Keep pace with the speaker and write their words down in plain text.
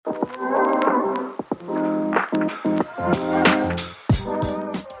Hello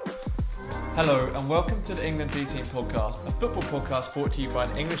and welcome to the England B Team podcast, a football podcast brought to you by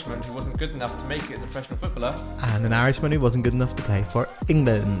an Englishman who wasn't good enough to make it as a professional footballer and an Irishman who wasn't good enough to play for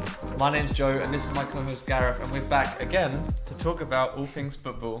England. My name's Joe and this is my co-host Gareth, and we're back again to talk about all things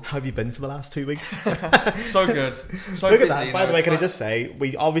football. How have you been for the last 2 weeks? So good. So Look busy. at that. By the way, can I just say,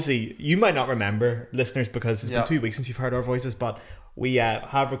 we obviously, you might not remember, listeners, because it's been 2 weeks since you've heard our voices, but we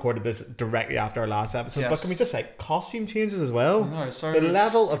have recorded this directly after our last episode. But can we just say, costume changes as well? No, so the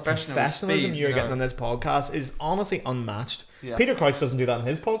level of professionalism professionalism you're getting on this podcast is honestly unmatched. Yeah. Peter Crouch doesn't do that on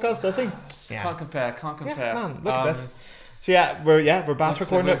his podcast, does he? Can't compare. Yeah, man, look at this. So we're back to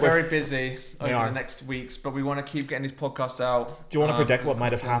recording it. We're very busy over the next weeks, but we want to keep getting these podcasts out. Do you want to predict what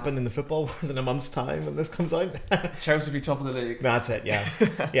might have happened in the football world in a month's time when this comes out? Chelsea will be top of the league. That's it, yeah.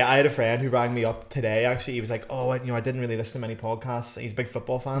 Yeah, I had a friend who rang me up today, actually. He was like, I didn't really listen to many podcasts. He's a big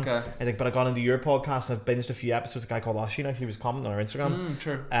football fan. Okay. I think, but I got into your podcast and I've binged a few episodes. A guy called Oshin actually was commenting on our Instagram.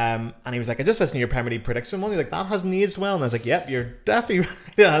 True. And he was like, I just listened to your Premier League prediction one. He's like, that hasn't aged well. And I was like, yep, you're definitely right.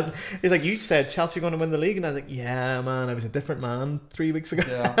 Yeah. He's like, you said Chelsea are going to win the league. And I was like, yeah, man, I was a different man 3 weeks ago.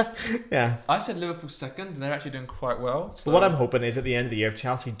 Yeah. Yeah. I said Liverpool second, and they're actually doing quite well. So. But what I'm hoping is at the end of the year, if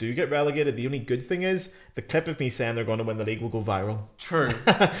Chelsea do get relegated, the only good thing is the clip of me saying they're going to win the league will go viral. True.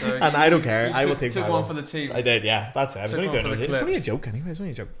 So and I don't care. I will take took viral. one for the team. I did, yeah. That's it. I was only doing it. It's only a joke anyway. It's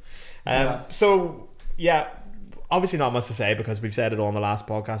only a joke. So, yeah. Obviously not much to say because we've said it all on the last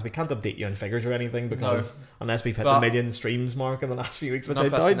podcast. We can't update you on figures or anything because unless we've hit the million streams mark in the last few weeks, which I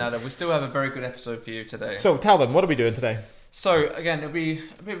doubt. We still have a very good episode for you today. So tell them, what are we doing today? So again, it'll be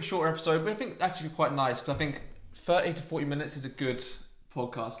a bit of a shorter episode, but I think actually quite nice because I think 30 to 40 minutes is a good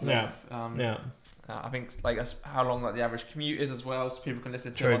podcast length. I think that's how long the average commute is as well, so people can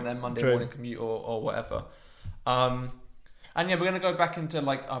listen to it on their Monday morning commute or whatever. And we're going to go back into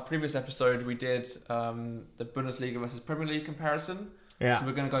our previous episode. We did the Bundesliga versus Premier League comparison. Yeah. So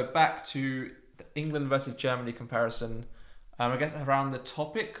we're going to go back to the England versus Germany comparison. I guess around the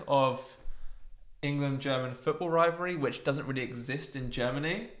topic of England-German football rivalry, which doesn't really exist in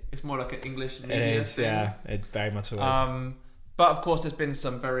Germany. It's more like an English media thing. Yeah, it very much so is. But of course, there's been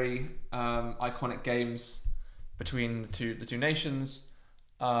some very iconic games between the two nations.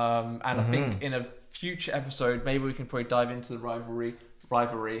 And I think in a future episode, maybe we can probably dive into the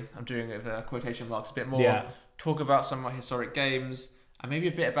rivalry. I'm doing it with quotation marks a bit more. Yeah. Talk about some historic games and maybe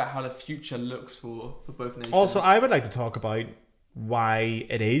a bit about how the future looks for both nations. Also, I would like to talk about why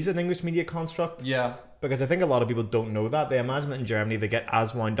it is an English media construct. Yeah. Because I think a lot of people don't know that. They imagine that in Germany they get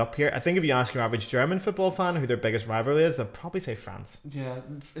as wound up here. I think if you ask your average German football fan who their biggest rivalry is, they'll probably say France. Yeah,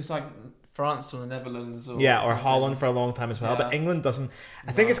 it's like France or the Netherlands. Or Holland for a long time as well. Yeah. But England doesn't.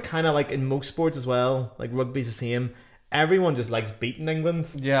 I think it's kind of like in most sports as well. Like rugby's the same. Everyone just likes beating England.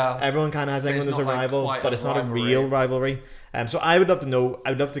 Yeah. Everyone kind of has England as a rival, but it's not a real rivalry. So I would love to know.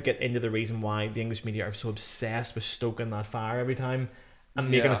 I would love to get into the reason why the English media are so obsessed with stoking that fire every time and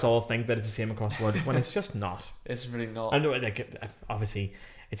making us all think that it's the same across the world when it's just not. It's really not. I know, obviously,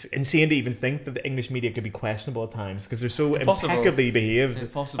 it's insane to even think that the English media could be questionable at times because they're so impeccably behaved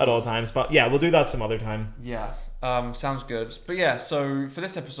at all times. But yeah, we'll do that some other time. Yeah, sounds good. But so for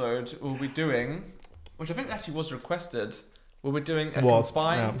this episode, we'll be doing, which I think actually was requested, we'll be doing a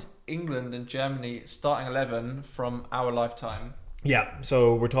combined England and Germany starting 11 from our lifetime. Yeah,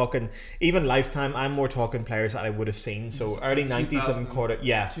 so we're talking even lifetime. I'm more talking players that I would have seen. So early 90s and quarter.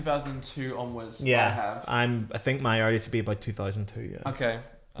 Yeah, 2002 onwards. Yeah, I think my earliest would be about 2002. Yeah. Okay.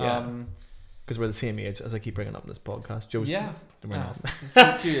 Yeah. Because we're the same age, as I keep bringing up in this podcast. Joe's, yeah. We're not.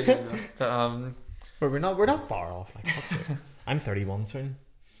 But, we're not far off. I'm 31 soon.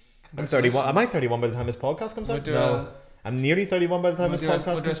 I'm 31. Am I 31 by the time this podcast comes out? No. I'm nearly 31 by the time this podcast comes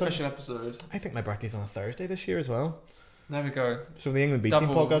out. We'll do a special episode. I think my birthday's on a Thursday this year as well. There we go. So the England B Team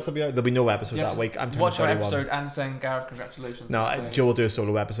podcast will be out. There'll be no episode that week. I'm turning 31. Watch our episode and saying Gareth, congratulations. No, Joe will do a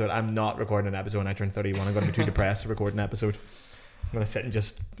solo episode. I'm not recording an episode when I turn 31. I'm going to be too depressed to record an episode. I'm going to sit and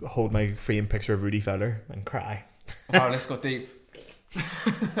just hold my framed picture of Rudy Fowler and cry. Wow, let's go deep.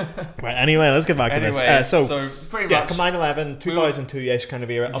 Right, anyway, let's get back to this. So pretty much combined 11, 2002-ish kind of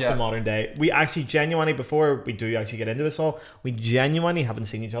era up to modern day. We actually genuinely, before we do actually get into this all, we genuinely haven't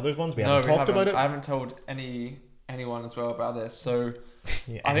seen each other's ones. We haven't talked about it. I haven't told anyone as well about this. So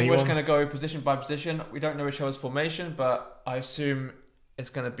I think we're just going to go position by position. We don't know each other's formation, but I assume it's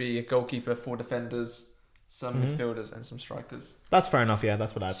going to be a goalkeeper, 4 defenders, some midfielders, and some strikers. That's fair enough. Yeah,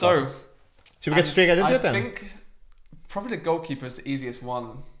 that's what I thought. So should we get straight into it then? I think probably the goalkeeper is the easiest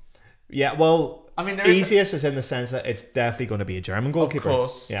one. Yeah, well, I mean, easiest is in the sense that it's definitely going to be a German goalkeeper. Of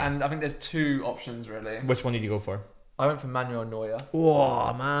course, yeah. And I think there's 2 options really. Which one did you go for? I went for Manuel Neuer.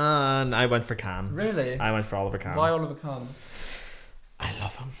 Oh man, I went for Kahn. Really? I went for Oliver Kahn. Why Oliver Kahn? I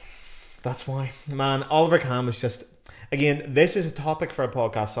love him. That's why. Man, Oliver Kahn was just... Again, this is a topic for a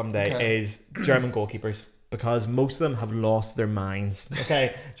podcast someday, is German goalkeepers. Because most of them have lost their minds.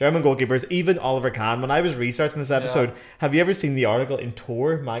 Okay, German goalkeepers, even Oliver Kahn. When I was researching this episode, have you ever seen the article in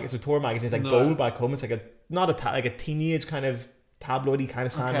Tor magazine? So Tor magazine is like Goal Back Home. It's like like a teenage kind of tabloidy kind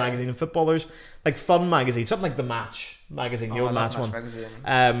of sad magazine and footballers, like fun magazine, something like the Match magazine, the old Match one.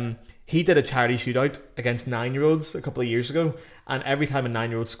 Magazine. He did a charity shootout against 9-year-olds a couple of years ago, and every time a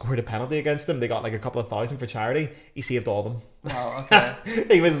 9-year-old scored a penalty against him, they got like a couple of thousand for charity. He saved all of them. Wow, okay.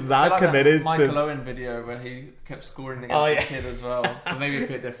 He was that committed. That Michael Owen video where he kept scoring against the kid as well. But maybe a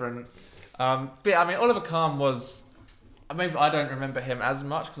bit different. But I mean, Oliver Kahn was... Maybe I don't remember him as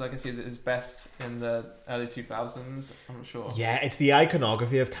much because I guess he's at his best in the early 2000s. I'm not sure. Yeah, it's the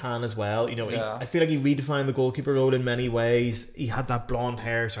iconography of Kahn as well. You know, I feel like he redefined the goalkeeper role in many ways. He had that blonde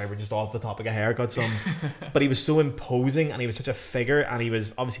hair. Sorry, we're just off the topic of haircuts. But he was so imposing and he was such a figure, and he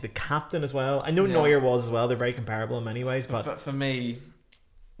was obviously the captain as well. I know Neuer was as well. They're very comparable in many ways. But for me,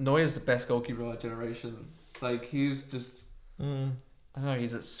 Neuer's the best goalkeeper of our generation. Like, he was just... I don't know,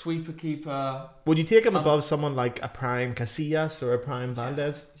 he's a sweeper keeper. Would you take him above someone like a prime Casillas or a prime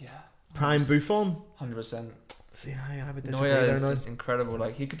Valdez? Yeah. Prime Buffon? 100%. See, I would disagree. Neuer is just incredible.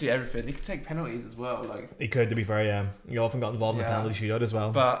 Like, he could do everything. He could take penalties as well. Like, he could, to be fair, yeah. He often got involved in the penalty shootout as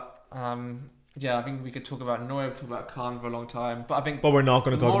well. But, I think we could talk about Neuer, talk about Kahn for a long time. But I think... But we're not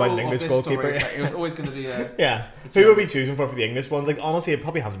going to talk about an English goalkeeper. It was always going to be a... Yeah. Who are we choosing for the English ones? Like, honestly, it'd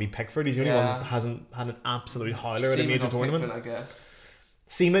probably have to be Pickford. He's the only one that hasn't had an absolute howler at a major tournament. Pickford, I guess.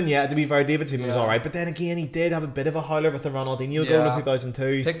 Seaman, to be fair, David Seaman was alright, but then again, he did have a bit of a howler with the Ronaldinho goal in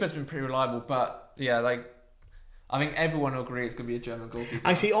 2002. Pickford's been pretty reliable, but I think everyone will agree it's going to be a German goalkeeper.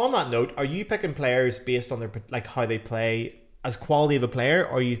 Actually, on that note, are you picking players based on their how they play as quality of a player,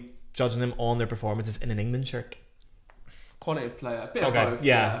 or are you judging them on their performances in an England shirt? Quality of player, a bit of both.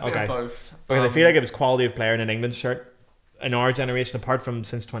 Yeah, bit of both. Because I feel like if it's quality of player in an England shirt, in our generation, apart from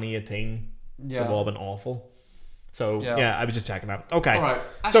since 2018, they've all been awful. So, I was just checking that. Okay. All right.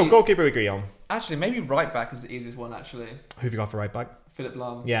 Actually, so, goalkeeper we agree on. Actually, maybe right back is the easiest one, actually. Who have you got for right back? Philip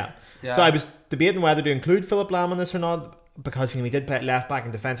Lahm. Yeah. So, I was debating whether to include Philip Lahm on this or not, because he did play at left back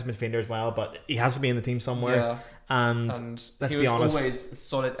and defensive midfielder as well, but he has to be in the team somewhere. Yeah. And let's be honest, he was always a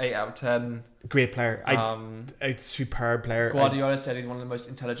solid 8 out of 10. Great player. A superb player. Guardiola said he's one of the most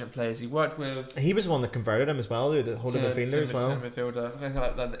intelligent players he worked with. He was the one that converted him as well, the holding midfielder as well. Midfielder.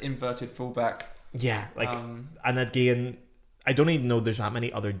 Like the inverted fullback. Yeah, and again, I don't even know there's that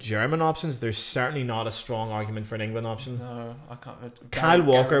many other German options. There's certainly not a strong argument for an England option. No, I can't. Kyle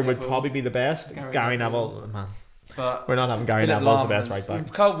Walker would probably be the best. Gary Neville, man. But we're not having Gary Neville as the best right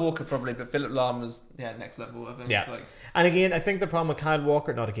back. Kyle Walker probably, but Philip Lahm was next level, I think. Yeah. And again, I think the problem with Kyle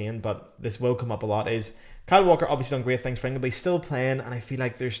Walker, not again, but this will come up a lot, is Kyle Walker obviously done great things for England, but he's still playing, and I feel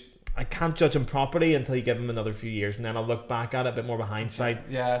like I can't judge him properly until you give him another few years, and then I'll look back at it a bit more with hindsight.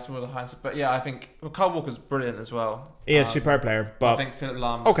 Yeah, it's more the hindsight. But I think Kyle Walker's brilliant as well. He is a superb player. But I think Philip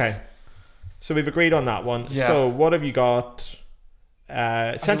Lahm. Okay, so we've agreed on that one. Yeah. So what have you got?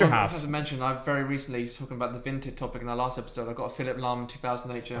 Centre halves. As I mentioned, I very recently, talking about the vintage topic in our last episode, I got a Philip Lahm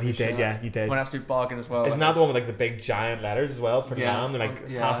 2008 German. You did, you did. An absolute bargain as well. Isn't that the one with the big giant letters as well for Lahm?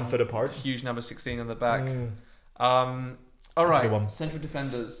 They're half a foot apart. Huge number 16 on the back. All right, central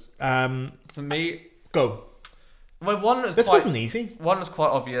defenders. For me, go. Well, wasn't easy. One was quite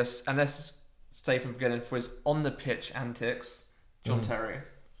obvious, and let's say from the beginning for his on the pitch antics, John Terry.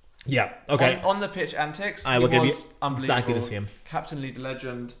 Yeah. Okay. On the pitch antics, I will give you exactly the same. Captain, lead,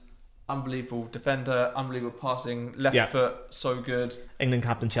 legend, unbelievable defender, unbelievable passing, left foot, so good. England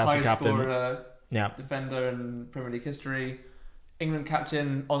captain, Chelsea captain, scorer, defender in Premier League history. England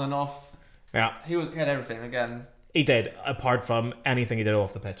captain on and off. Yeah, he had everything again. He did, apart from anything he did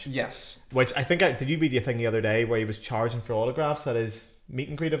off the pitch. Yes. Which I think, did you read the thing the other day where he was charging for autographs at his meet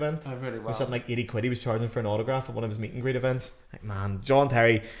and greet event? Oh, really? Wow. It was something like 80 quid he was charging for an autograph at one of his meet and greet events. Like, man, John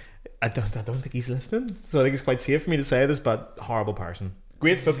Terry, I don't think he's listening. So I think it's quite safe for me to say this, but horrible person.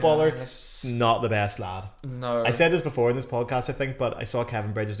 Great footballer, not the best lad. No. I said this before in this podcast, I think, but I saw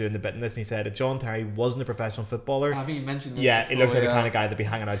Kevin Bridges doing the bit in this, and he said if John Terry wasn't a professional footballer, have you mentioned this he looks like the kind of guy that'd be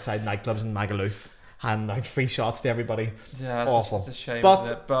hanging outside nightclubs in Magaluf, handing out free shots to everybody. Yeah, awful. It's a shame, but,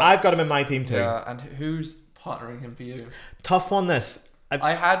 isn't it? But I've got him in my team too. Yeah, and who's partnering him for you? Tough one, this.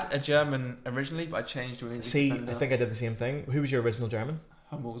 I had a German originally, but I changed to an English defender. I think I did the same thing. Who was your original German?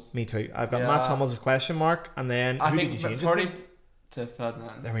 Hummels. Me too. I've got Mats Hummels as question mark, and then I who think did you change probably it to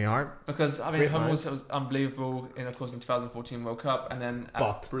Ferdinand. There we are. Because Hummels was unbelievable in 2014 World Cup, and then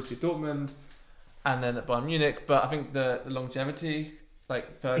at Borussia Dortmund, and then at Bayern Munich. But I think the longevity,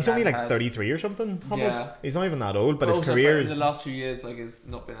 like he's only like 33 or something. Almost. Yeah, he's not even that old, but his also, career in the last few years, like, it's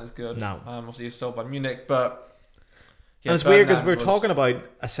not been as good. No, obviously he's sold by Munich, but. Yeah, and it's weird because we're talking about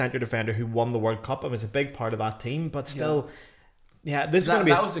a centre defender who won the World Cup and was a big part of that team, but still, this is going to be...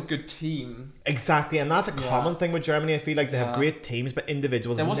 That was a good team. Exactly, and that's a common thing with Germany. I feel like they have great teams, but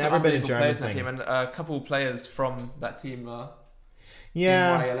individuals have never been a German thing. Team, and a couple of players from that team in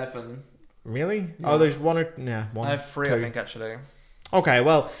Y11. Really? Yeah. Oh, there's one. I have 3, two. I think, actually. Okay,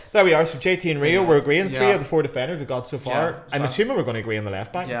 well, there we are. So JT and Rio, we're agreeing. 3 of the 4 defenders we've got so far. So I'm assuming we're going to agree on the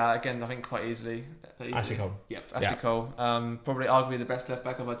left back. Yeah, again, I think quite easily. Ashley Cole. Yep, Ashley Cole. Probably arguably the best left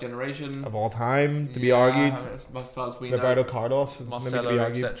back of our generation. Of all time, to be argued. As far as we Roberto Carlos. Marcelo,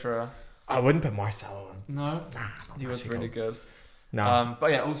 etc. I wouldn't put Marcelo in. No? He was really good. No.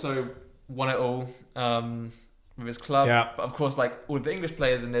 But also won it all with his club. Yeah. But of course, like, all the English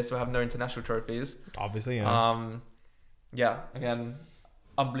players in this will have no international trophies. Obviously, again...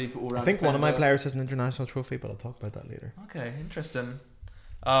 unbelievable all-round. I think one of my players has an international trophy, but I'll talk about that later. Okay, interesting.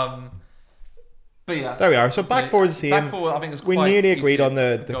 But yeah, there we are. So back four is the same. Back four, I think, is we quite nearly agreed on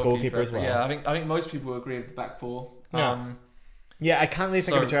the goalkeeper as well. Yeah, I think most people agree with the back four. Yeah, I can't really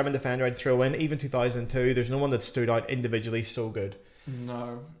think of a German defender I'd throw in. Even 2002, there's no one that stood out individually so good.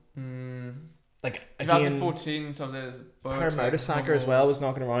 No. Like 2014, some days. Per Mertesacker as well was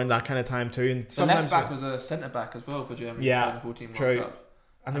knocking around that kind of time too. And the left back was a centre back as well for Germany. Yeah, 2014 true. World Cup.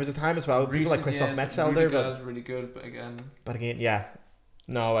 And there was a time as well, people like Christoph Metzelder. Rudiger was really good, but again, yeah.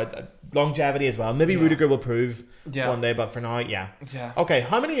 No, longevity as well. Maybe Rudiger will prove one day, but for now, yeah. Okay,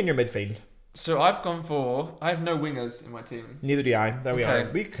 how many in your midfield? So I have no wingers in my team. Neither do I. There we are.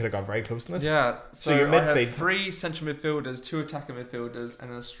 We could have got very close to this. Yeah. So your midfield. I have 3 central midfielders, 2 attacking midfielders,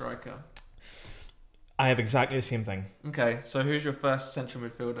 and a striker. I have exactly the same thing. Okay, so who's your first central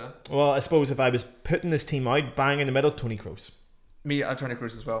midfielder? Well, I suppose if I was putting this team out, bang in the middle, Toni Kroos. Me, Toni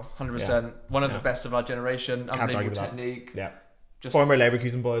Kroos as well, 100%. Yeah. One of the best of our generation. Unbelievable technique. Yeah. Former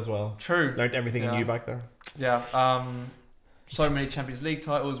Leverkusen boy as well. True. Learned everything he knew back there. Yeah. So many Champions League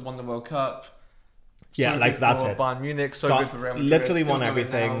titles, won the World Cup. Yeah, like that's it. Bayern Munich, good for Real Madrid. Literally won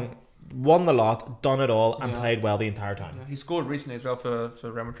everything. Won the lot, done it all, and played well the entire time. Yeah, he scored recently as well for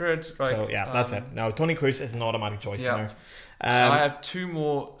Real Madrid. Right? So that's it. Now Toni Kroos is an automatic choice in there. I have 2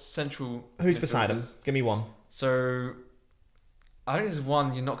 more central. Who's beside him? Give me one. So I think there's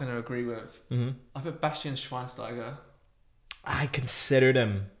one you're not going to agree with. Mm-hmm. I put Bastian Schweinsteiger. I considered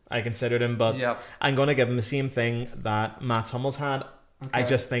him, but I'm going to give him the same thing that Mats Hummels had. Okay. I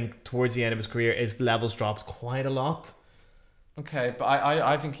just think towards the end of his career, his levels dropped quite a lot. Okay, but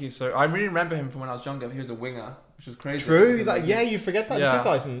I think he's so... I really remember him from when I was younger. He was a winger, which was crazy. True. You forget that in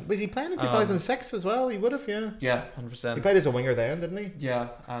 2000. Was he playing in 2006 as well? He would have, Yeah, 100%. He played as a winger then, didn't he? Yeah,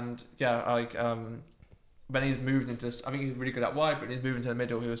 and when he's moved into this, I think he's really good at wide, but when he's moved into the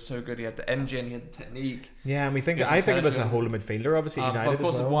middle, he was so good. He had the engine, he had the technique. Yeah, and I think it was a holding midfielder, obviously. United, but of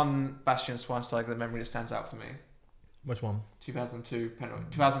course, as well. the one Bastian Schweinsteiger, the memory that stands out for me. Which one?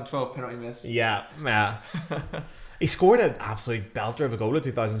 2012 penalty miss. Yeah. He scored an absolute belter of a goal in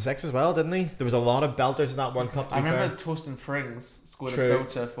 2006 as well, didn't he? There was a lot of belters in that World Cup. I remember Torsten Frings scored a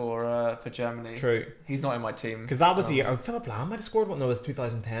belter for Germany. True. He's not in my team. Because that was the year... Philip Lahm might have scored one. No, it was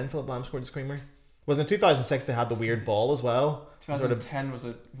 2010. Philip Lahm scored a screamer. Wasn't it 2006 they had the weird ball as well? 2010 was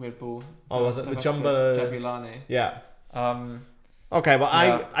a weird ball. So was it the Jumbo? Jabulani. Yeah. Okay, well,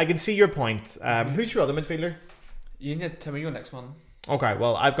 I can see your point. Who's your other midfielder? You need to tell me your next one. Okay,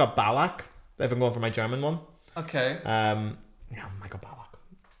 well, I've got Ballack, if I'm going for my German one. Okay. Michael Ballack.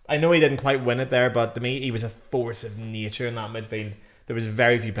 I know he didn't quite win it there, but to me, he was a force of nature in that midfield. There was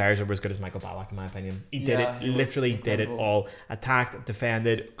very few players that were as good as Michael Ballack, in my opinion. He did it all. Attacked,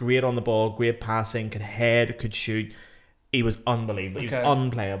 defended, great on the ball, great passing, could head, could shoot. He was unbelievable. He was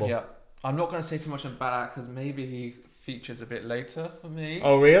unplayable. Yeah. I'm not going to say too much on Ballack because maybe he features a bit later for me.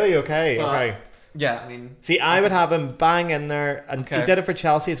 Oh, really? Okay. Yeah, I mean... See, I would have him bang in there, and he did it for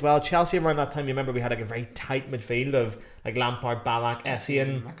Chelsea as well. Chelsea around that time, you remember we had like a very tight midfield of like Lampard, Ballack,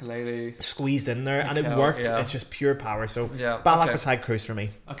 Essien, Makelele squeezed in there, and it worked. Yeah. It's just pure power. So Ballack beside Kroos for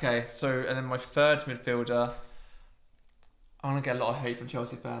me. Okay, so and then my third midfielder, I'm gonna get a lot of hate from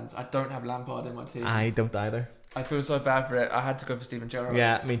Chelsea fans. I don't have Lampard in my team. I don't either. I feel so bad for it. I had to go for Steven Gerrard.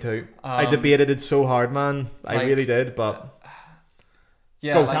 Yeah, me too. I debated it so hard, man. I really did, but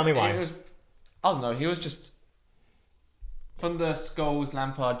tell me why. I don't know. He was just from the Scholes,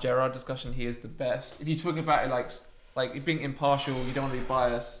 Lampard, Gerrard discussion. He is the best. If you talk about it like being impartial, you don't want to be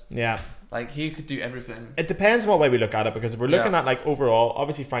biased. Yeah. Like he could do everything. It depends on what way we look at it, because if we're looking at like overall,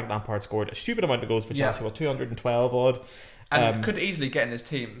 obviously Frank Lampard scored a stupid amount of goals for Chelsea, 212 odd. And could easily get in his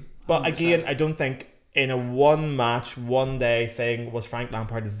team. 100%. But again, I don't think in a one match, one day thing was Frank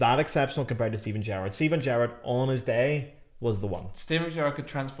Lampard that exceptional compared to Steven Gerrard. Steven Gerrard on his day was the one. Steven Gerrard could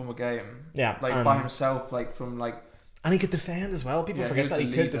transform a game. Yeah. Like by himself, like from like. And he could defend as well. People forget that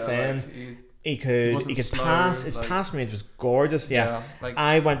he could defend. Like, he could slow, pass. His pass range was gorgeous. Yeah. Like,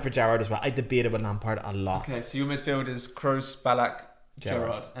 I went for Gerrard as well. I debated with Lampard a lot. Okay, so your midfield is Kroos, Ballack,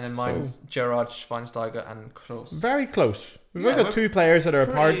 Gerrard. And then mine's Gerrard, Schweinsteiger and Kroos. Very close. We've got 2 players that are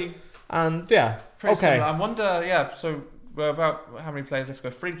apart. And okay. Similar. I wonder, so we're about how many players have to go?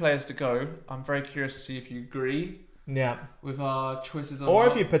 3 players to go. I'm very curious to see if you agree with our choices. Or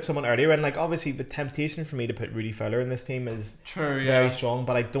if you put someone earlier, and like obviously the temptation for me to put Rudy Fowler in this team is very strong,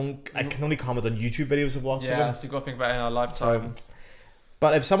 but I can only comment on YouTube videos I've watched of him. Yeah, so you've got to think about it in our lifetime.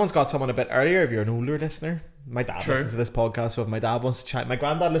 But if someone's got someone a bit earlier, if you're an older listener, my dad listens to this podcast, so if my dad wants to chat, my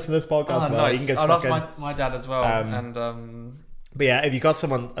granddad listens to this podcast as well. Nice. He can get stuck that's my dad as well. But yeah, if you got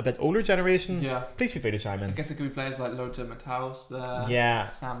someone a bit older generation, please feel free to chime in. I guess it could be players like Lothar Matthaus there. Yeah.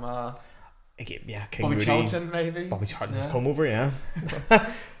 Sammer. King Bobby Rudy. Charlton maybe. Bobby Charlton has come over,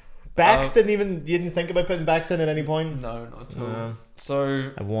 Bex you didn't think about putting Bex in at any point? No, not at all.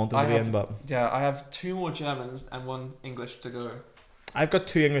 So I want him to be in, but I have 2 more Germans and 1 English to go. I've got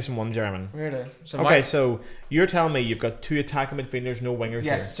 2 English and 1 German. Really? So so you're telling me you've got 2 attacking midfielders, no wingers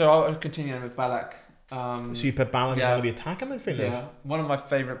here? Yes, so I'll continue with Ballack. So you put Ballack as one of the attacking midfielders? Yeah, one of my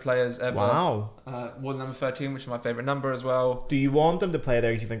favourite players ever. Wow. Wore number 13, which is my favourite number as well. Do you want him to play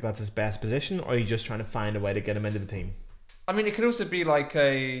there because you think that's his best position, or are you just trying to find a way to get him into the team? I mean, it could also be like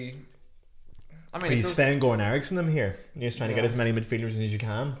a... he's Sven-Goran Eriksson him here. You're just trying to get as many midfielders in as you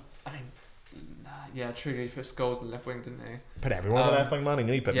can. I mean, truly, he put Scholes on the left wing, didn't he? Put everyone on the left wing, man.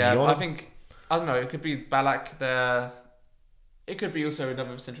 He put me on I think... I don't know, it could be Ballack there... It could be also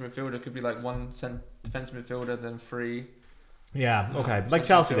another central midfielder. It could be like 1 defensive midfielder, then 3. Yeah, okay. Like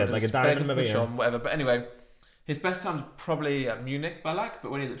Chelsea did, like a diamond maybe. Whatever. But anyway, his best time's probably at Munich, Ballack.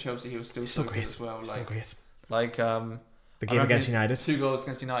 But when he was at Chelsea, he was still so great good as well. Still great. Like the game against United. 2 goals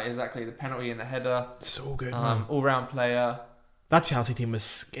against United, exactly. The penalty and the header. So good, man. All-round player. That Chelsea team was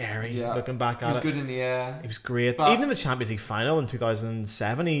scary. Looking back at it, he was good in the air. He was great. But even in the Champions League final in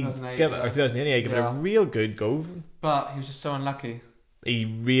 2007, he gave it a real good go. But he was just so unlucky. He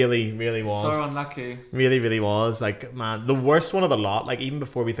really, really was. So unlucky. Really, really was. Like, man, the worst one of the lot. Like, even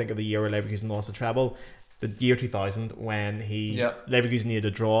before we think of the year where Leverkusen lost the treble, the year 2000 when Leverkusen needed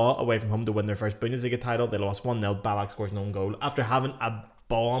a draw away from home to win their first Bundesliga title. They lost 1-0. Ballack scores an own goal after having a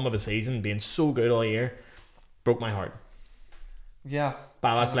bomb of a season, being so good all year. Broke my heart. Yeah.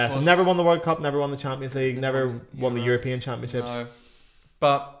 Ballack, bless him. Never won the World Cup, never won the Champions League, never won the European Championships. No.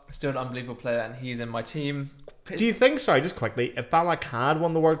 But still an unbelievable player, and he's in my team. Do you think, sorry, just quickly, if Ballack had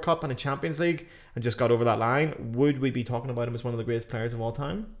won the World Cup and a Champions League and just got over that line, would we be talking about him as one of the greatest players of all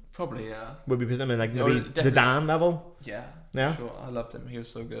time? Probably, yeah. Would we put him in like maybe Zidane level? Yeah. Yeah. Sure. I loved him. He was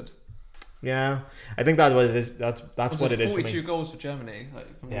so good. Yeah, I think that was that's what it is. 42 goals for Germany,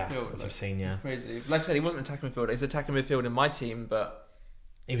 like from midfield. That's insane. Yeah, it's crazy. Like I said, he wasn't an attacking midfielder. He's attacking midfield in my team, but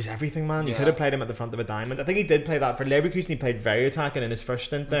he was everything, man. You could have played him at the front of a diamond. I think he did play that for Leverkusen. He played very attacking in his first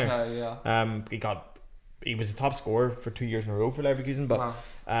stint there. Okay, yeah. He was a top scorer for 2 years in a row for Leverkusen, but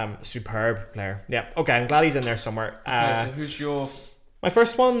superb player. Yeah, okay, I'm glad he's in there somewhere. Okay, so who's your... My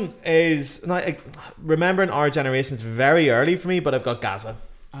first one is, remembering our generation, it's very early for me, but I've got Gaza.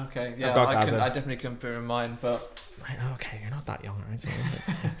 Okay, yeah, I definitely couldn't put him in mind, but... Okay, you're not that young, aren't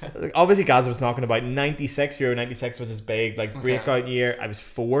you? Obviously, Gaza was knocking about 96. Euro 96 was his big breakout year. I was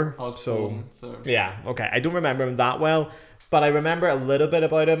 4. I was born, so... Yeah, okay. I don't remember him that well, but I remember a little bit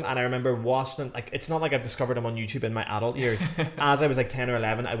about him, and I remember watching him. Like, it's not like I've discovered him on YouTube in my adult years. As I was like 10 or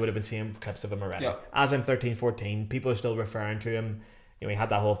 11, I would have been seeing clips of him already. Yeah. As I'm 13, 14, people are still referring to him. You know, he had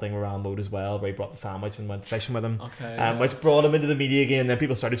that whole thing with Real Mode as well, where he brought the sandwich and went fishing with him, which brought him into the media again. Then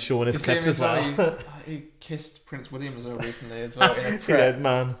people started showing his clips as well. He kissed Prince William as well recently as well. In a he did,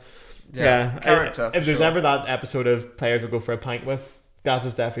 man. Yeah. Character. If there's ever that episode of players would go for a pint with,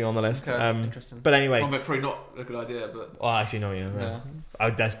 Gaza's definitely on the list. Okay, interesting. But anyway, probably not a good idea, but actually no,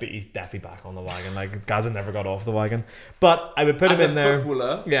 he's definitely back on the wagon. Like, Gaza never got off the wagon, but I would put him in there.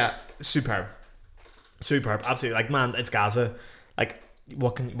 Footballer, yeah, superb, absolutely. Like, man, it's Gaza. Like,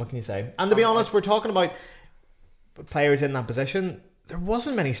 what can you say? And to be honest, we're talking about players in that position. There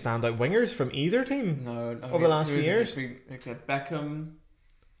wasn't many standout wingers from either team. No, over the last few years. Beckham.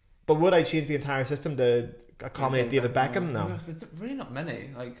 But would I change the entire system to accommodate David Beckham? No. It's really not many.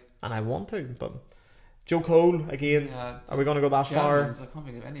 And I want to, but Joe Cole again. Yeah, are we going to go that Germans, far? I can't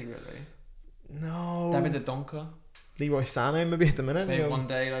think of any really. No. David De Donker. Leroy Sané maybe at the minute. Maybe one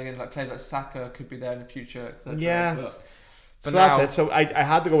day, players like Saka could be there in the future. Yeah. But So now, that's it. So I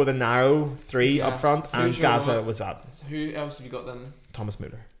had to go with a narrow 3 up front, so and Gaza was up. So who else have you got then? Thomas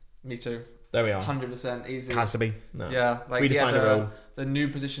Müller. Me too. There we are. 100% easy. Has to be. No. Yeah, like he had the new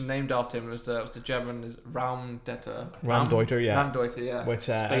position named after him was the German is Raumdeuter. Raumdeuter, yeah. Raumdeuter, yeah. Which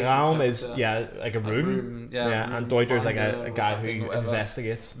Raum is like a room. Yeah, and Deuter is like a guy who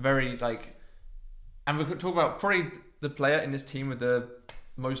investigates. Very like, and we could talk about probably the player in this team with the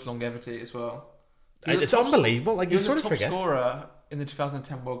most longevity as well. It's unbelievable. Like you sort of forget. Top scorer in the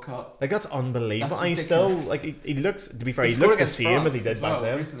 2010 World Cup. Like that's unbelievable. And he's still like he looks. To be fair, he looks the same as he did back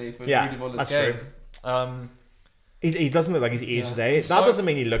then. Recently for that's game. True. He doesn't look like he's aged today. That doesn't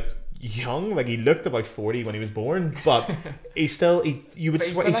mean he looked young. Like he looked about 40 when he was born, but he's still. You would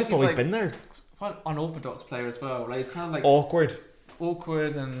swear he's just always been there. Quite an unorthodox player as well. Like he's kind of like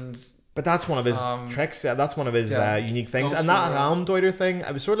awkward and. But that's one of his tricks. Yeah, that's one of his unique things. And that Raumdeuter thing,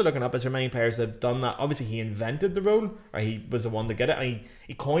 I was sort of looking up, is there many players that have done that? Obviously, he invented the role, or he was the one to get it, and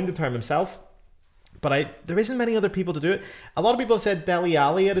he coined the term himself. But there isn't many other people to do it. A lot of people have said Dele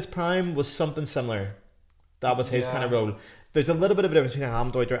Alli at his prime was something similar. That was his kind of role. There's a little bit of a difference between a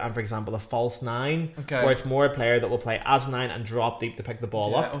Raumdeuter and, for example, a false 9, where it's more a player that will play as a 9 and drop deep to pick the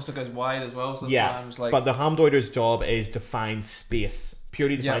ball up. It also goes wide as well sometimes. But the Raumdeuter's job is to find space.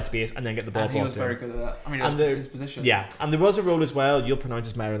 Purely to find space and then get the ball. And he was very good at that. I mean, it was his position. Yeah, and there was a role as well. You'll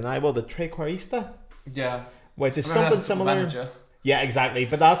pronounce it better than I will. The trequartista. Yeah, which is something similar. Manager. Yeah, exactly.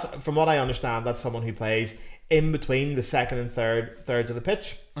 But that's, from what I understand, that's someone who plays in between the second and thirds of the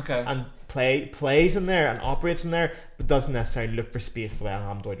pitch. Okay. And plays in there and operates in there, but doesn't necessarily look for space the way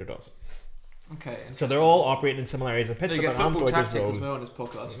Raumdeuter does. Okay. So they're all operating in similar areas of the pitch. So you get football tactics as well on this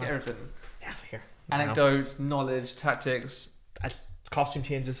podcast. You get everything. Yeah, here. Anecdotes, knowledge, tactics, costume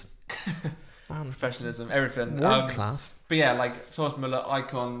changes. Man, professionalism, everything. World class. But yeah, like Thomas Müller,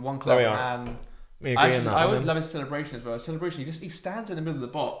 icon, one club man. I always love his celebration as well. Celebration, he stands in the middle of the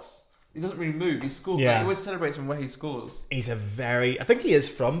box. He doesn't really move. He scores. Yeah. He always celebrates from where he scores. He's I think he is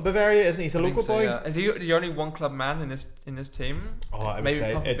from Bavaria, isn't he? He's a local boy. Yeah. Is he the only one club man in this team? Oh, I would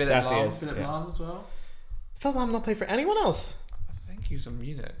say it definitely is. Philipp Lahm as well. Philipp Lahm not played for anyone else. I think he was in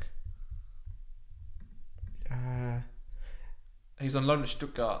Munich. He was on loan to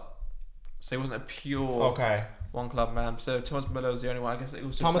Stuttgart, so he wasn't a pure one club man. So Thomas Müller was the only one. I guess it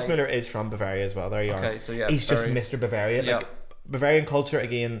also Thomas Müller is from Bavaria as well. There you are. Okay, so yeah, he's just Mr. Bavaria. Like Bavarian culture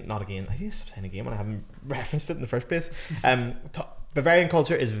again. Not again. I think I'm saying again when I haven't referenced it in the first place. Bavarian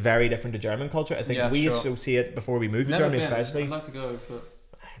culture is very different to German culture. I think we associate before we moved to Germany, especially. I'd like to go, but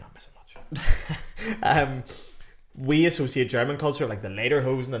you're not missing much. We associate German culture, like the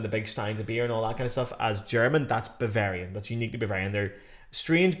lederhosen and the big steins of beer and all that kind of stuff, as German. That's Bavarian. That's unique to Bavarian. They're a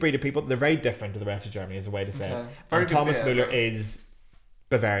strange breed of people. They're very different to the rest of Germany, is a way to say it. And Thomas Müller is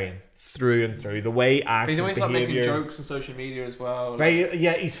Bavarian through and through. The way he acts, he's always behavior, like making jokes on social media as well.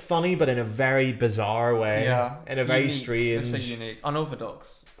 He's funny, but in a very bizarre way. Yeah, in a very strange, let's say unique,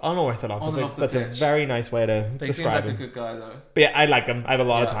 unorthodox. That's a very nice way to describe him. He seems like a good guy though. But yeah, I like him. I have a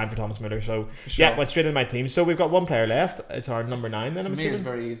lot of time for Thomas Müller. So went straight into my team. So we've got one player left. It's our number 9 then. I'm assuming. It's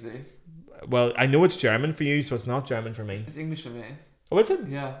very easy. Well, I know it's German for you, so it's not German for me. It's English for me. Oh, is it?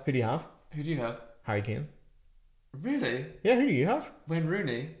 Yeah. Who do you have? Harry Kane. Really? Yeah, who do you have? Wayne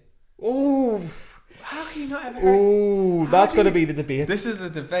Rooney. Oh. How can you not have Harry? Oh, that's going to be the debate. This is the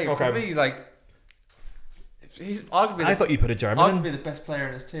debate. Okay. For me, like, he's arguably. I thought you put a German in. Arguably the best player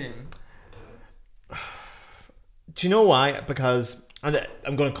in his team. Do you know why? Because, and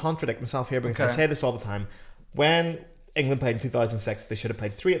I'm going to contradict myself here because I say this all the time. When England played in 2006, they should have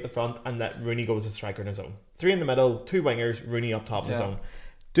played 3 at the front and let Rooney go as a striker in his own. 3 in the middle, 2 wingers, Rooney up top in his own.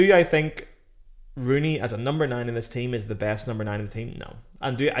 Do I think Rooney as a number 9 in this team is the best number 9 in the team? No.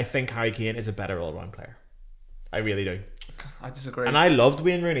 And do I think Harry Kane is a better all-round player? I really do. I disagree. And I loved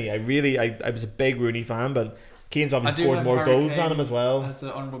Wayne Rooney. I was a big Rooney fan, but Kane's obviously scored more goals than him as well. As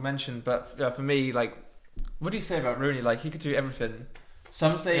an honourable mention, but for me, like, what do you say about Rooney? Like, he could do everything.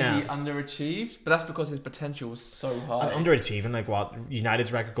 Some say he underachieved, but that's because his potential was so high. Underachieving, like what?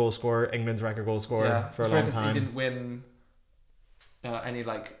 United's record goal scorer, England's record goal scorer for a long time. He didn't win any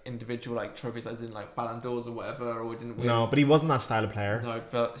like individual like trophies, as in like Ballon d'Ors or whatever, or didn't win. No, but he wasn't that style of player. No,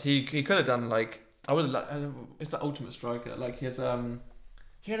 but he could have done like it's the ultimate striker. Like he has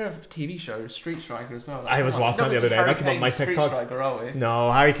he had a TV show, Street Striker, as well. Like, I was watching that the other day. That came up my TikTok. Striker, are we?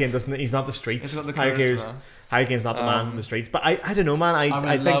 No, Harry Kane doesn't. He's not the streets. He's not the Harry Kane's not the man from the streets. But I don't know, man.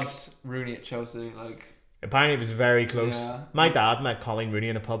 I think loved Rooney at Chelsea. Like apparently it was very close. Yeah. My dad met Colleen Rooney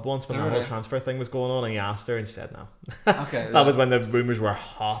in a pub once when the whole transfer thing was going on, and he asked her and she said no. Okay, that was when the rumours were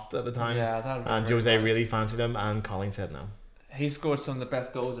hot at the time. Yeah, that. And Jose really fancied him, and Colleen said no. He scored some of the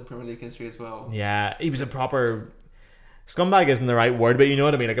best goals in Premier League history as well. Yeah, he was a proper. Scumbag isn't the right word, but you know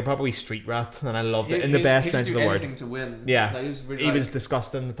what I mean. Like a proper street rat, and I loved it in the best sense of the word. To win. Yeah, like, he was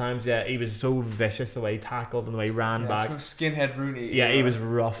disgusting at times. Yeah, he was so vicious the way he tackled and the way he ran back. Skinhead Rooney. Yeah, he was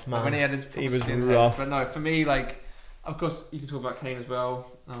rough, man. Like when he had his skinhead. Rough. But no, for me, like, of course, you can talk about Kane as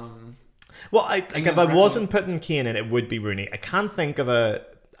well. Well, if I wasn't putting Kane in, it would be Rooney. I can't think of a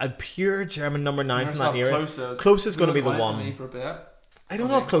pure German number 9 from that era. Klose is going to be the one. For me for a bit. I don't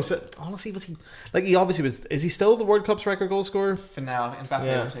know if Klose, honestly, was he like, he obviously was. Is he still the World Cup's record goal scorer for now?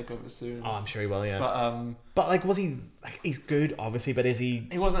 Mbappe will take over soon. Oh, I'm sure he will. Yeah, but like, was he like, he's good obviously, but is he?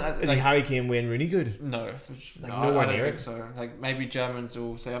 He wasn't. Is he Harry Kane, Wayne Rooney good? No, nowhere I near think so. Like maybe Germans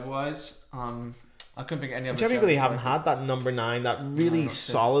will say otherwise. I couldn't think of any other. Germany really haven't had that number 9, that really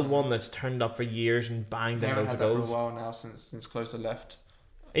solid one that's turned up for years and banged in loads of goals. For a while now since Klose left.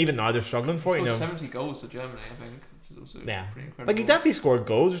 Even now they're struggling for it. 70 goals for Germany, I think. Also pretty incredible. Like, he definitely scored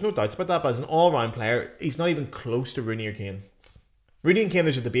goals, there's no doubts about that, but as an all-round player, he's not even close to Rooney or Kane. Rooney and Kane,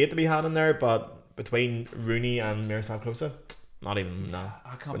 there's a debate to be had in there, but between Rooney and Miroslav Klose, not even, no.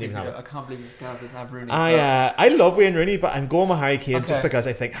 I can't believe Gareth doesn't have Rooney. I love Wayne Rooney, but I'm going with Harry Kane just because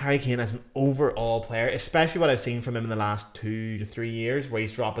I think Harry Kane as an overall player, especially what I've seen from him in the last 2 to 3 years, where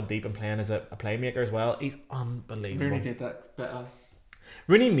he's dropping deep and playing as a playmaker as well, he's unbelievable. Rooney did that better.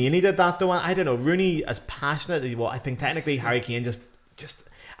 Rooney mainly did that though. I don't know. Rooney as passionate as I think technically Harry Kane just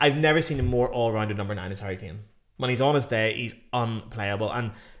I've never seen a more all-rounded number 9 as Harry Kane. When he's on his day, he's unplayable.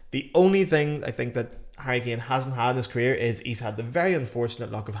 And the only thing I think that Harry Kane hasn't had in his career is he's had the very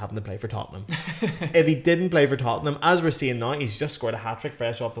unfortunate luck of having to play for Tottenham. If he didn't play for Tottenham, as we're seeing now, he's just scored a hat-trick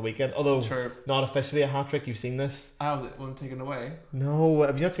fresh off the weekend. Although not officially a hat-trick. You've seen this? How was it? One taken away? No.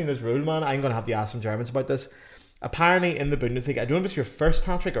 Have you not seen this rule, man? I'm going to have to ask some Germans about this. Apparently in the Bundesliga, I don't know if it's your first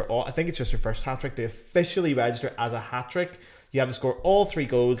hat-trick or all, I think it's just your first hat-trick, to officially register as a hat-trick, you have to score all 3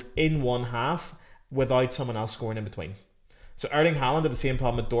 goals in one half without someone else scoring in between. So Erling Haaland had the same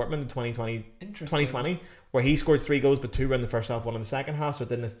problem with Dortmund in 2020, where he scored 3 goals but 2 were in the first half, 1 in the second half, so it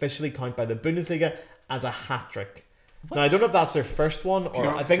didn't officially count by the Bundesliga as a hat-trick. What? Now I don't know if that's their first one or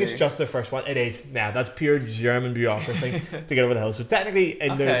I think it's just their first one. It is. Yeah, that's pure German bureaucracy to get over the hill. So technically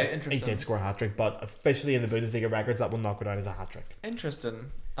he did score a hat-trick, but officially in the Bundesliga records that will not go down as a hat-trick.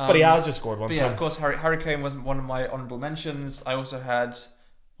 Interesting. But he has just scored one. But yeah, of course Harry Kane was one of my honourable mentions. I also had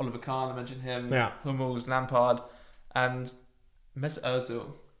Oliver Kahn, I mentioned him, Hummels, Lampard, and Mesut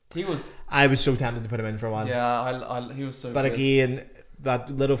Ozil. I was so tempted to put him in for a while. Yeah, he was so but good. Again,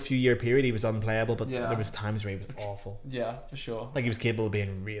 that little few year period he was unplayable, but there was times where he was awful. Yeah, for sure. Like he was capable of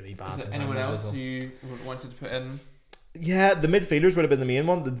being really bad. Is there anyone else you wanted to put in? Yeah, the midfielders would have been the main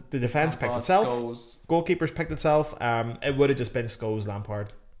one. The defence picked itself. Scholes. Goalkeepers picked itself. It would have just been Scholes,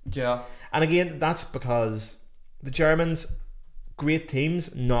 Lampard. Yeah. And again, that's because the Germans, great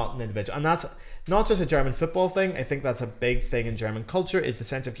teams, not an individual. And that's not just a German football thing. I think that's a big thing in German culture, is the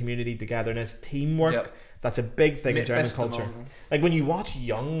sense of community, togetherness, teamwork. Yep. That's a big thing in German culture. Like when you watch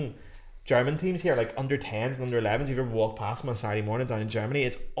young German teams here, like under 10s and under 11s, if you ever walk past them on Saturday morning down in Germany,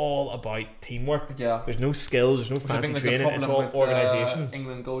 it's all about teamwork. Yeah. There's no skills, there's no fancy training, it's all organisation.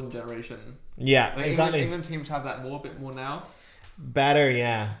 England golden generation. Yeah, exactly. England teams have that a bit more now. Better,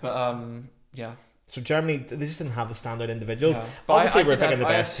 yeah. But yeah. So Germany, they just didn't have the standout individuals. Yeah. But obviously, we're picking the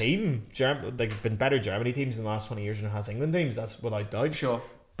best team. Like been better Germany teams in the last 20 years than it has England teams. That's without doubt. Sure.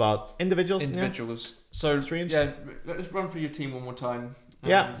 But individuals. So strange. Yeah, let's run through your team one more time.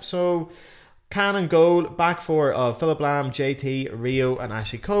 Yeah. So Can and goal, back 4 of Philip Lahm, JT, Rio, and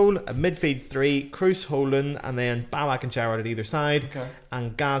Ashley Cole. A midfield 3, Kroos, Holden, and then Ballack and Gerrard at either side. Okay.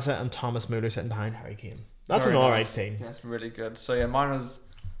 And Gaza and Thomas Muller sitting behind Harry Kane. That's very an alright team. Yeah, that's really good. So yeah, mine was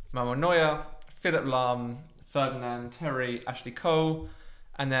Manuel Neuer, Philip Lahm, Ferdinand, Terry, Ashley Cole,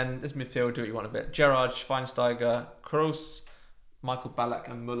 and then this midfield, do what you want a bit. Gerrard, Schweinsteiger, Kroos, Michael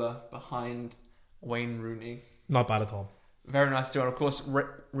Ballack, and Muller behind Wayne Rooney. Not bad at all. Very nice to do. And of course,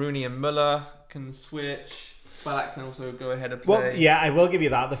 Rooney and Muller can switch. Ballack can also go ahead and play. Well, yeah, I will give you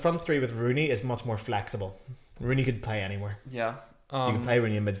that. The front 3 with Rooney is much more flexible. Rooney could play anywhere. Yeah. You can play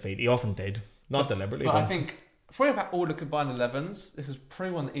Rooney in midfield. He often did. Not deliberately. But I think, probably about all the combined 11s, this is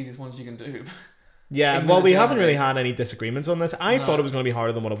probably one of the easiest ones you can do. Yeah, well, we haven't really had any disagreements on this. I thought it was going to be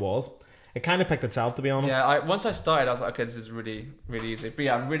harder than what it was. It kind of picked itself, to be honest. Yeah, once I started, I was like, okay, this is really, really easy. But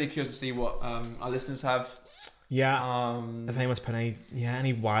yeah, I'm really curious to see what our listeners have. Yeah, if anyone's put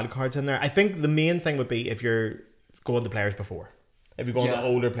any wild cards in there. I think the main thing would be if you're going to players before. If you're going to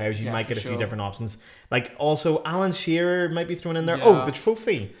older players, you might get a few different options. Like also, Alan Shearer might be thrown in there. Yeah. Oh, the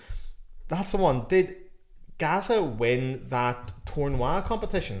trophy. That's the one. Did Gaza win that Tournoi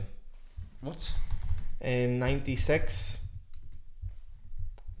competition? What? In 96.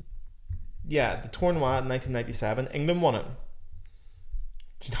 the tournoi in 1997, England won it.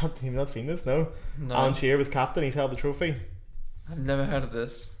 Have you not seen this? No. Alan Shearer was captain. He's held the trophy. I've never heard of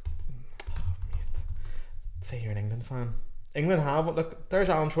this. Say you're an England fan. England have it. Look, there's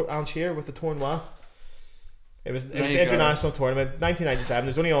Alan Shearer with the tournoi. It was the international tournament, 1997. It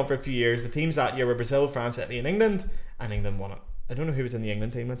was only on for a few years. The teams that year were Brazil, France, Italy, and England won it. I don't know who was in the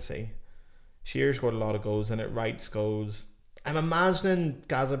England team. Let's see. Shearer scored a lot of goals in it. Wright goals. I'm imagining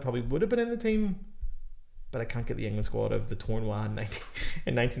Gaza probably would have been in the team, but I can't get the England squad of the tournoi in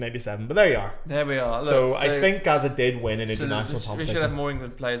 1997. But there you are. There we are. Look, so I think Gaza did win an international competition. We should have more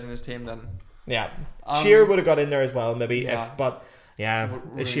England players in his team then. Yeah, Shearer would have got in there as well, maybe.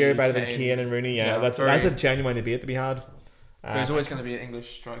 Is Shearer better than Kane and Rooney? Yeah, that's a genuine debate to be had. He's always going to be an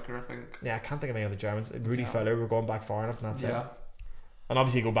English striker, I think. Yeah, I can't think of any other Germans. Rudy Feller, we're going back far enough, and that's it. And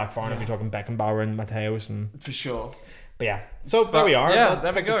obviously, you go back far enough. You're talking Beckenbauer and Matthäus, and for sure. But yeah, so there we are. Yeah,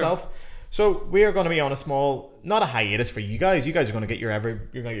 there we go. Itself. So we are going to be on a small, not a hiatus for you guys. You guys are going to get your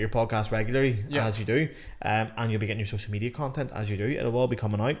podcast regularly as you do, and you'll be getting your social media content as you do. It'll all be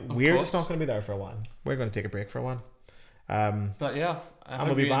coming out. We're just not going to be there for a while. We're going to take a break for a while. But yeah, and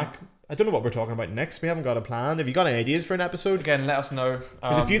we'll be back. I don't know what we're talking about next. We haven't got a plan. Have you got any ideas for an episode? Again, let us know.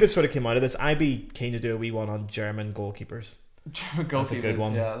 There's a few that sort of came out of this. I'd be keen to do a wee one on German goalkeepers. That's a good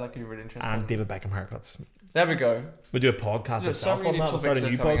one. Yeah, that could be really interesting. And David Beckham haircuts. There we go. We'll do a podcast itself on that. We'll start a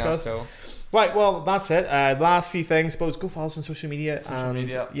new podcast. Right, well, that's it. Last few things. Suppose go follow us on social media.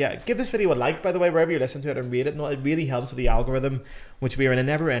 Yeah, give this video a like, by the way, wherever you listen to it, and rate it. No, it really helps with the algorithm, which we are in a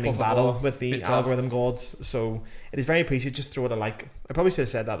never-ending battle with the algorithm gods. So it is very appreciated. Just throw it a like. I probably should have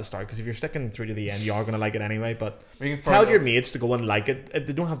said that at the start, because if you're sticking through to the end, you are going to like it anyway. But tell your mates to go and like it.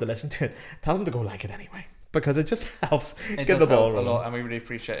 They don't have to listen to it. Tell them to go like it anyway, because it just helps get the ball rolling. A lot, and we really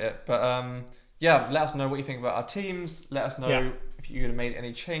appreciate it. But yeah, let us know what you think about our teams. Let us know if you would have made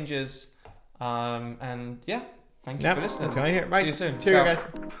any changes. And yeah, thank you for listening. Let's go here. Right. See you soon. Cheers,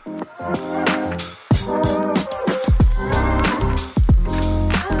 guys.